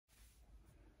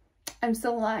I'm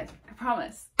still alive, I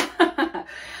promise.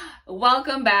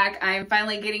 Welcome back. I'm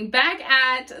finally getting back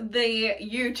at the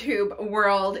YouTube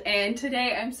world, and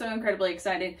today I'm so incredibly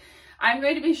excited. I'm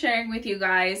going to be sharing with you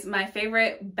guys my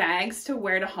favorite bags to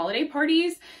wear to holiday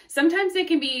parties. Sometimes it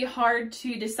can be hard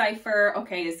to decipher,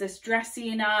 okay, is this dressy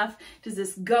enough? Does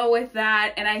this go with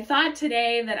that? And I thought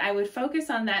today that I would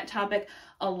focus on that topic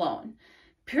alone,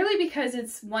 purely because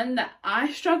it's one that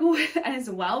I struggle with as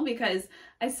well, because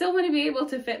I still want to be able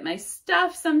to fit my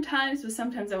stuff sometimes, but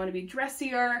sometimes I want to be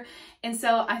dressier. And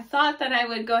so I thought that I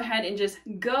would go ahead and just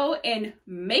go and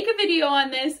make a video on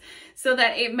this so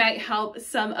that it might help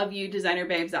some of you designer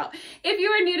babes out. If you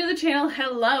are new to the channel,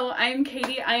 hello, I'm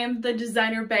Katie. I am the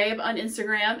Designer Babe on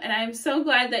Instagram, and I am so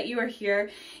glad that you are here.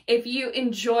 If you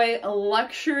enjoy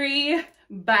luxury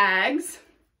bags,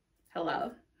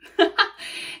 hello.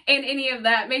 And any of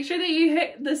that, make sure that you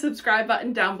hit the subscribe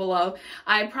button down below.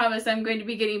 I promise I'm going to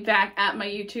be getting back at my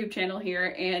YouTube channel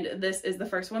here, and this is the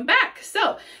first one back.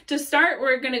 So to start,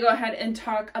 we're going to go ahead and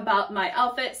talk about my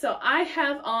outfit. So I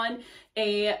have on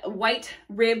a white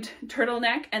ribbed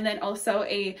turtleneck and then also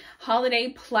a holiday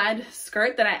plaid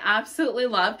skirt that I absolutely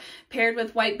love, paired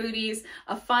with white booties,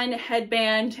 a fun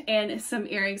headband, and some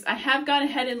earrings. I have gone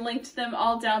ahead and linked them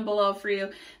all down below for you.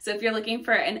 So if you're looking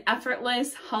for an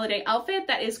effortless holiday outfit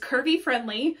that is curvy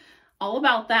friendly, all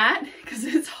about that, because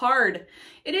it's hard.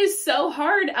 It is so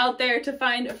hard out there to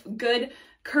find good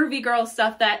curvy girl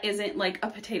stuff that isn't like a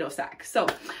potato sack. So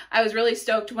I was really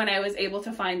stoked when I was able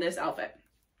to find this outfit.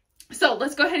 So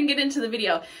let's go ahead and get into the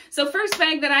video. So first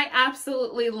bag that I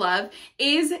absolutely love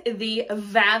is the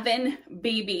Vavin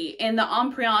BB in the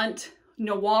Empreinte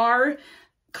Noir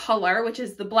color, which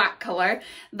is the black color.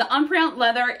 The Empreinte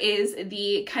leather is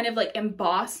the kind of like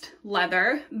embossed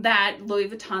leather that Louis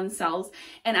Vuitton sells,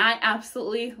 and I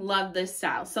absolutely love this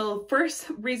style. So first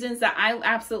reasons that I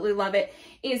absolutely love it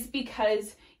is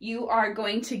because you are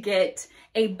going to get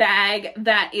a bag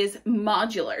that is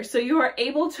modular. So you are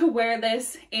able to wear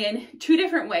this in two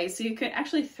different ways. So you can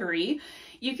actually three.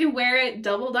 You can wear it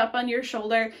doubled up on your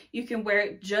shoulder. You can wear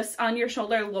it just on your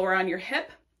shoulder, lower on your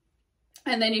hip.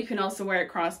 And then you can also wear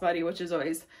it crossbody, which is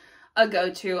always a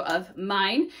go-to of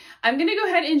mine. I'm gonna go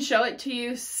ahead and show it to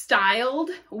you styled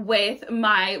with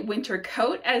my winter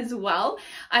coat as well.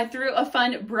 I threw a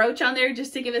fun brooch on there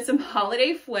just to give it some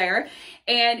holiday flair,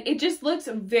 and it just looks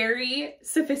very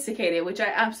sophisticated, which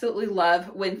I absolutely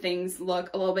love when things look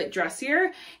a little bit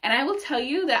dressier. And I will tell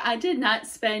you that I did not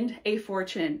spend a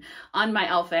fortune on my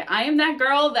outfit. I am that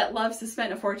girl that loves to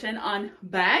spend a fortune on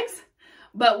bags,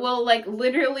 but will like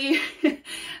literally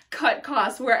cut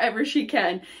costs wherever she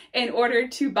can in order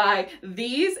to buy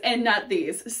these and not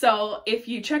these. So if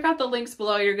you check out the links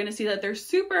below, you're going to see that they're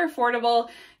super affordable,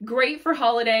 great for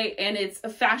holiday, and it's a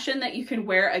fashion that you can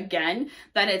wear again,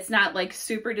 that it's not like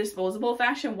super disposable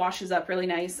fashion, washes up really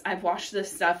nice. I've washed this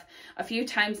stuff a few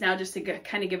times now just to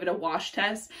kind of give it a wash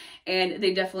test, and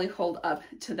they definitely hold up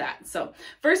to that. So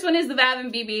first one is the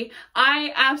Vavin BB.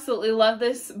 I absolutely love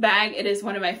this bag. It is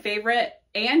one of my favorite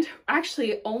and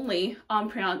actually only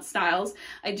Empreinte styles.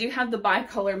 I do have the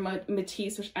bicolor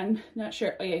Matisse, which I'm not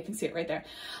sure. Oh yeah, you can see it right there.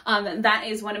 That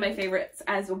is one of my favorites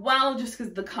as well, just because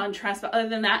of the contrast. But other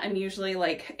than that, I'm usually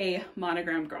like a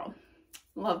monogram girl.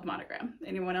 Love monogram.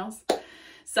 Anyone else?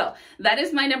 So that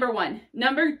is my number one.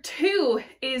 Number two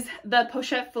is the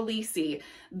Pochette Felicie.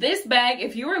 This bag,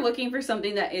 if you are looking for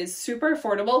something that is super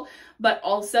affordable, but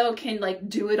also can like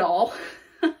do it all,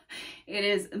 it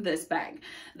is this bag.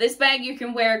 This bag you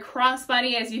can wear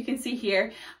crossbody, as you can see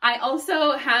here. I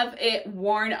also have it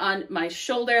worn on my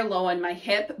shoulder, low on my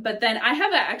hip, but then I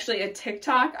have actually a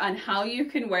TikTok on how you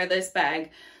can wear this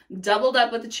bag doubled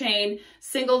up with a chain,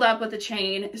 singled up with a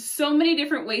chain, so many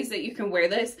different ways that you can wear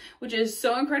this, which is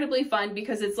so incredibly fun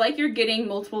because it's like you're getting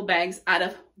multiple bags out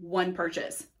of one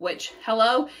purchase, which,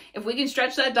 hello, if we can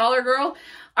stretch that dollar, girl,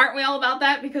 aren't we all about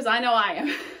that? Because I know I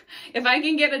am. If I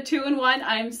can get a 2-in-1,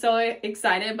 I'm so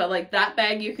excited, but like that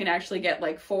bag, you can actually get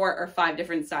like 4 or 5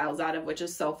 different styles out of, which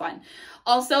is so fun.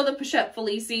 Also, the Pochette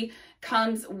Felicie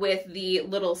comes with the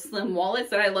little slim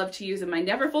wallets that I love to use in my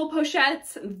Neverfull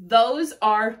pochettes. Those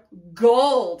are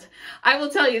gold. I will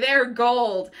tell you, they're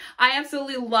gold. I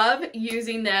absolutely love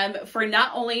using them for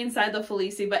not only inside the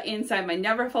Felicie, but inside my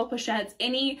Neverfull pochettes.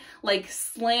 Any like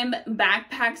slim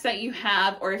backpacks that you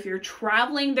have, or if you're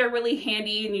traveling, they're really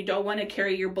handy and you don't want to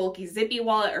carry your bulky zippy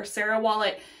wallet or Sarah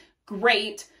wallet.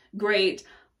 Great, great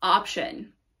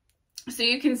option. So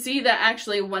you can see that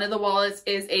actually one of the wallets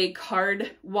is a card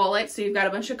wallet. So you've got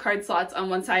a bunch of card slots on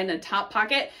one side and a top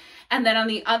pocket. And then on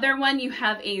the other one, you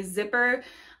have a zipper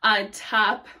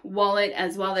top wallet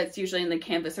as well. That's usually in the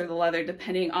canvas or the leather,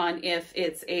 depending on if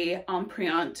it's a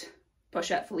Empreinte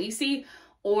Pochette Felicie,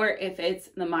 or if it's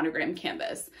the monogram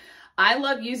canvas. I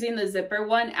love using the zipper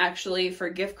one actually for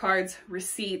gift cards,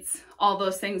 receipts, all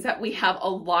those things that we have a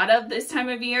lot of this time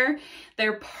of year.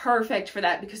 They're perfect for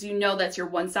that because you know that's your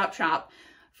one-stop shop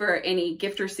for any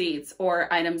gift receipts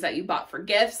or items that you bought for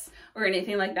gifts or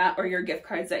anything like that, or your gift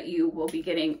cards that you will be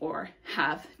getting or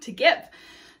have to give.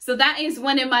 So that is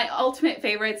one of my ultimate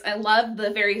favorites. I love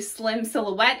the very slim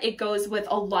silhouette. It goes with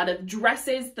a lot of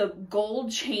dresses. The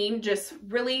gold chain just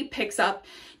really picks up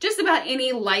just about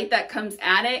any light that comes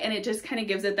at it, and it just kind of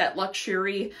gives it that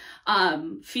luxury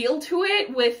feel to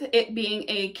it with it being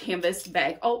a canvas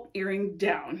bag. Oh, earring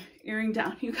down, earring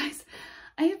down. You guys,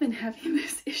 I have been having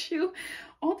this issue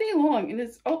all day long, and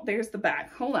it's, oh, there's the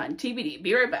back. Hold on, TBD,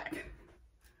 be right back.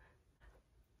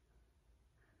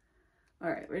 All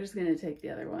right, we're just gonna take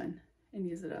the other one and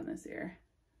use it on this ear.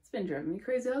 It's been driving me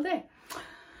crazy all day.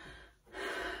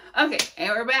 Okay, and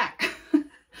we're back.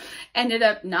 Ended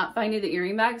up not finding the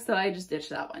earring bag, so I just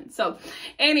ditched that one. So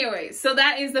anyway, so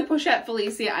that is the Pochette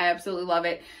Felicie. I absolutely love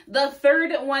it. The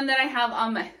third one that I have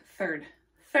on my,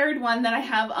 third one that I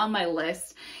have on my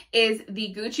list is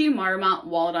the Gucci Marmont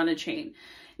Wallet on a Chain.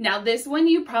 Now this one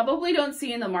you probably don't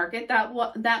see in the market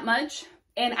that much.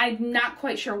 And I'm not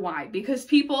quite sure why, because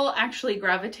people actually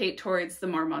gravitate towards the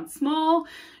Marmont small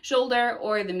shoulder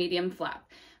or the medium flap.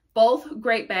 Both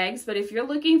great bags, but if you're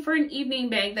looking for an evening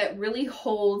bag that really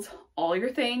holds all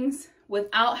your things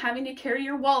without having to carry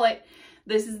your wallet,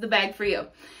 this is the bag for you.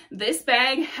 This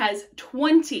bag has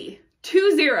 20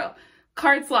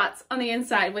 card slots on the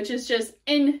inside, which is just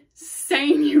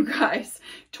insane, you guys.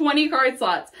 20 card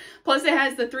slots. Plus it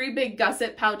has the 3 big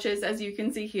gusset pouches, as you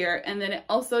can see here. And then it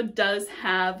also does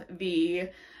have the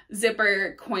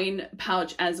zipper coin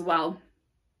pouch as well.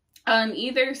 On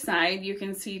either side, you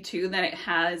can see too that it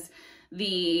has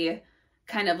the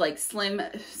kind of like slim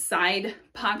side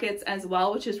pockets as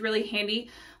well, which is really handy.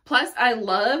 Plus I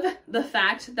love the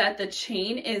fact that the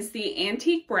chain is the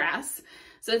antique brass.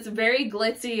 So it's very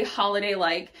glitzy,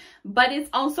 holiday-like, but it's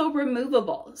also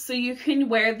removable. So you can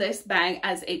wear this bag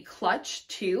as a clutch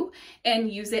too and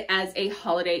use it as a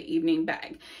holiday evening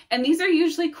bag. And these are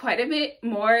usually quite a bit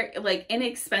more like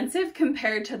inexpensive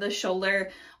compared to the shoulder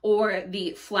or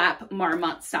the flap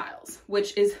Marmont styles,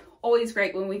 which is always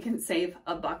great when we can save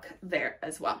a buck there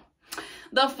as well.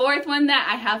 The fourth one that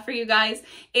I have for you guys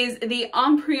is the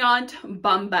Empreinte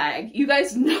bum bag. You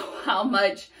guys know how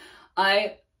much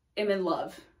I am in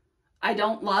love. I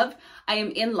don't love, I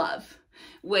am in love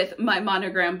with my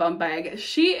monogram bum bag.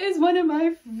 She is one of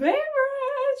my favorites.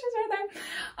 She's right there.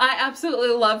 I absolutely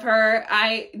love her.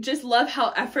 I just love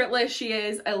how effortless she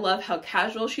is. I love how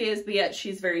casual she is, but yet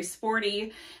she's very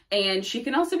sporty, and she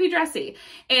can also be dressy.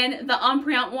 And the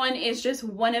Empreinte one is just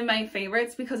one of my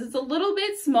favorites because it's a little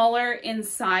bit smaller in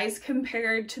size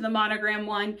compared to the monogram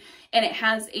one, and it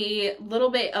has a little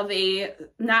bit of a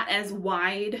not as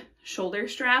wide shoulder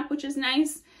strap, which is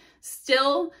nice.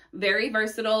 Still very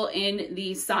versatile in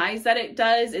the size that it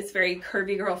does. It's very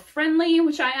curvy girl friendly,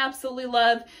 which I absolutely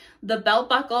love. The belt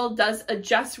buckle does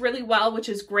adjust really well, which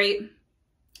is great.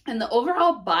 And the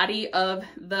overall body of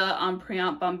the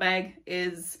Empreinte bum bag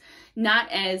is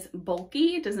not as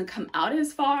bulky. It doesn't come out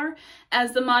as far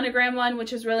as the monogram one,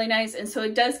 which is really nice. And so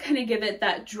it does kind of give it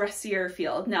that dressier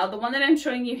feel. Now, the one that I'm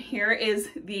showing you here is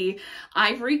the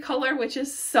ivory color, which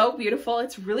is so beautiful.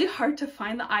 It's really hard to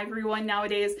find the ivory one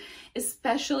nowadays,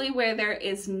 especially where there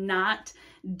is not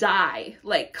dye,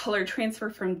 like color transfer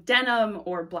from denim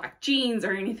or black jeans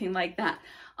or anything like that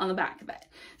on the back of it.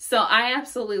 So I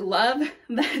absolutely love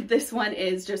that this one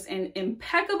is just in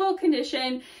impeccable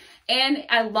condition. And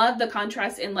I love the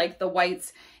contrast in like the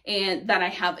whites and that I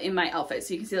have in my outfit.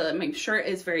 So you can see that my shirt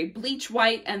is very bleach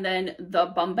white, and then the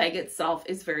bum bag itself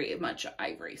is very much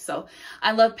ivory. So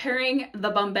I love pairing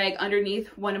the bum bag underneath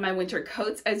one of my winter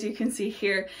coats. As you can see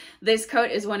here, this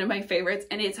coat is one of my favorites,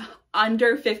 and it's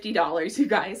under $50, you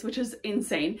guys, which is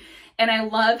insane. And I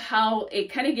love how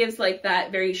it kind of gives like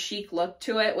that very chic look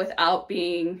to it without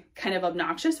being kind of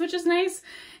obnoxious, which is nice.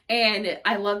 And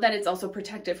I love that it's also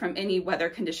protected from any weather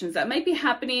conditions that might be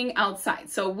happening outside.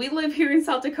 So we live here in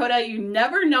South Dakota. You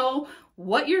never know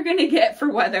what you're going to get for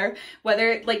weather.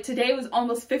 Whether like today was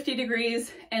almost 50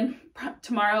 degrees and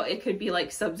tomorrow it could be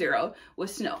like sub-zero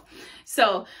with snow.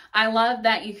 So I love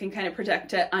that you can kind of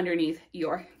protect it underneath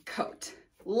your coat.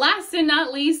 Last and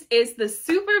not least is the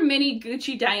super mini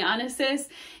Gucci Dionysus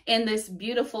in this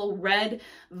beautiful red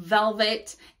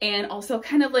velvet and also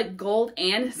kind of like gold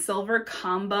and silver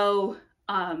combo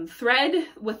thread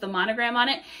with the monogram on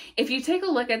it. If you take a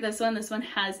look at this one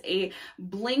has a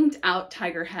blinged out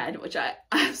tiger head, which I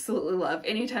absolutely love.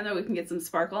 Anytime that we can get some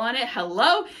sparkle on it,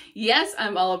 hello, yes,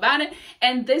 I'm all about it.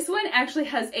 And this one actually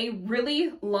has a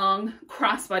really long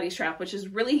crossbody strap, which is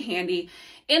really handy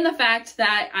in the fact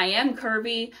that I am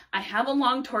curvy, I have a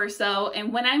long torso,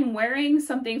 and when I'm wearing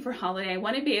something for holiday, I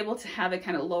want to be able to have it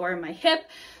kind of lower my hip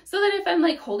so that if I'm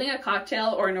like holding a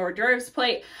cocktail or an hors d'oeuvres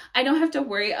plate, I don't have to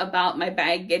worry about my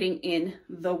bag getting in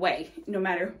the way, no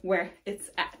matter where it's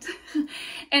at.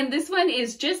 And this one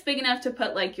is just big enough to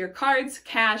put like your cards,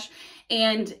 cash,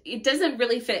 and it doesn't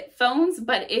really fit phones,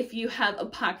 but if you have a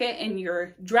pocket in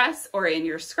your dress or in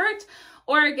your skirt,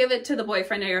 or give it to the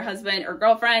boyfriend or your husband or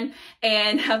girlfriend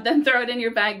and have them throw it in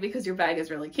your bag because your bag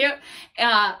is really cute.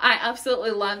 I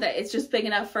absolutely love that it's just big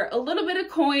enough for a little bit of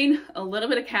coin, a little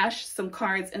bit of cash, some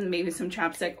cards, and maybe some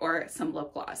chapstick or some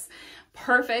lip gloss.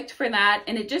 Perfect for that,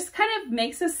 and it just kind of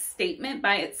makes a statement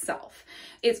by itself.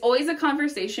 It's always a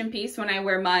conversation piece when I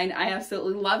wear mine. I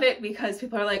absolutely love it because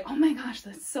people are like, oh my gosh,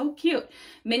 that's so cute.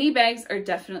 Mini bags are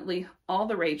definitely all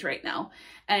the rage right now,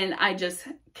 and I just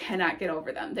cannot get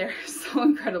over them. They're so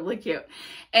incredibly cute.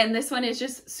 And this one is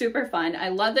just super fun. I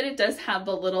love that it does have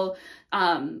the little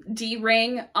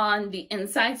D-ring on the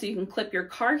inside, so you can clip your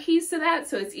car keys to that,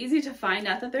 so it's easy to find.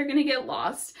 Not that they're going to get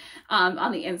lost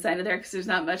on the inside of there, because there's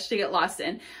not much to get lost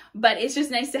in, but it's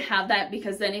just nice to have that,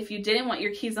 because then if you didn't want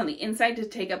your keys on the inside to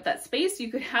take up that space, you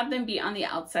could have them be on the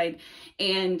outside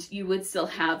and you would still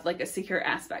have like a secure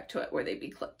aspect to it where they'd be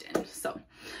clipped in. So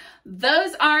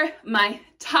those are my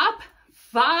top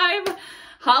 5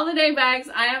 holiday bags.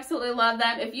 I absolutely love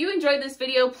them. If you enjoyed this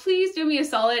video, please do me a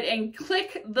solid and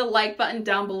click the like button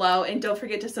down below, and don't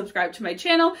forget to subscribe to my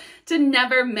channel to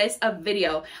never miss a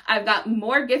video. I've got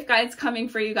more gift guides coming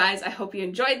for you guys. I hope you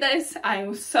enjoyed this.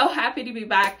 I'm so happy to be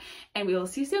back, and we will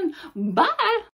see you soon. Bye!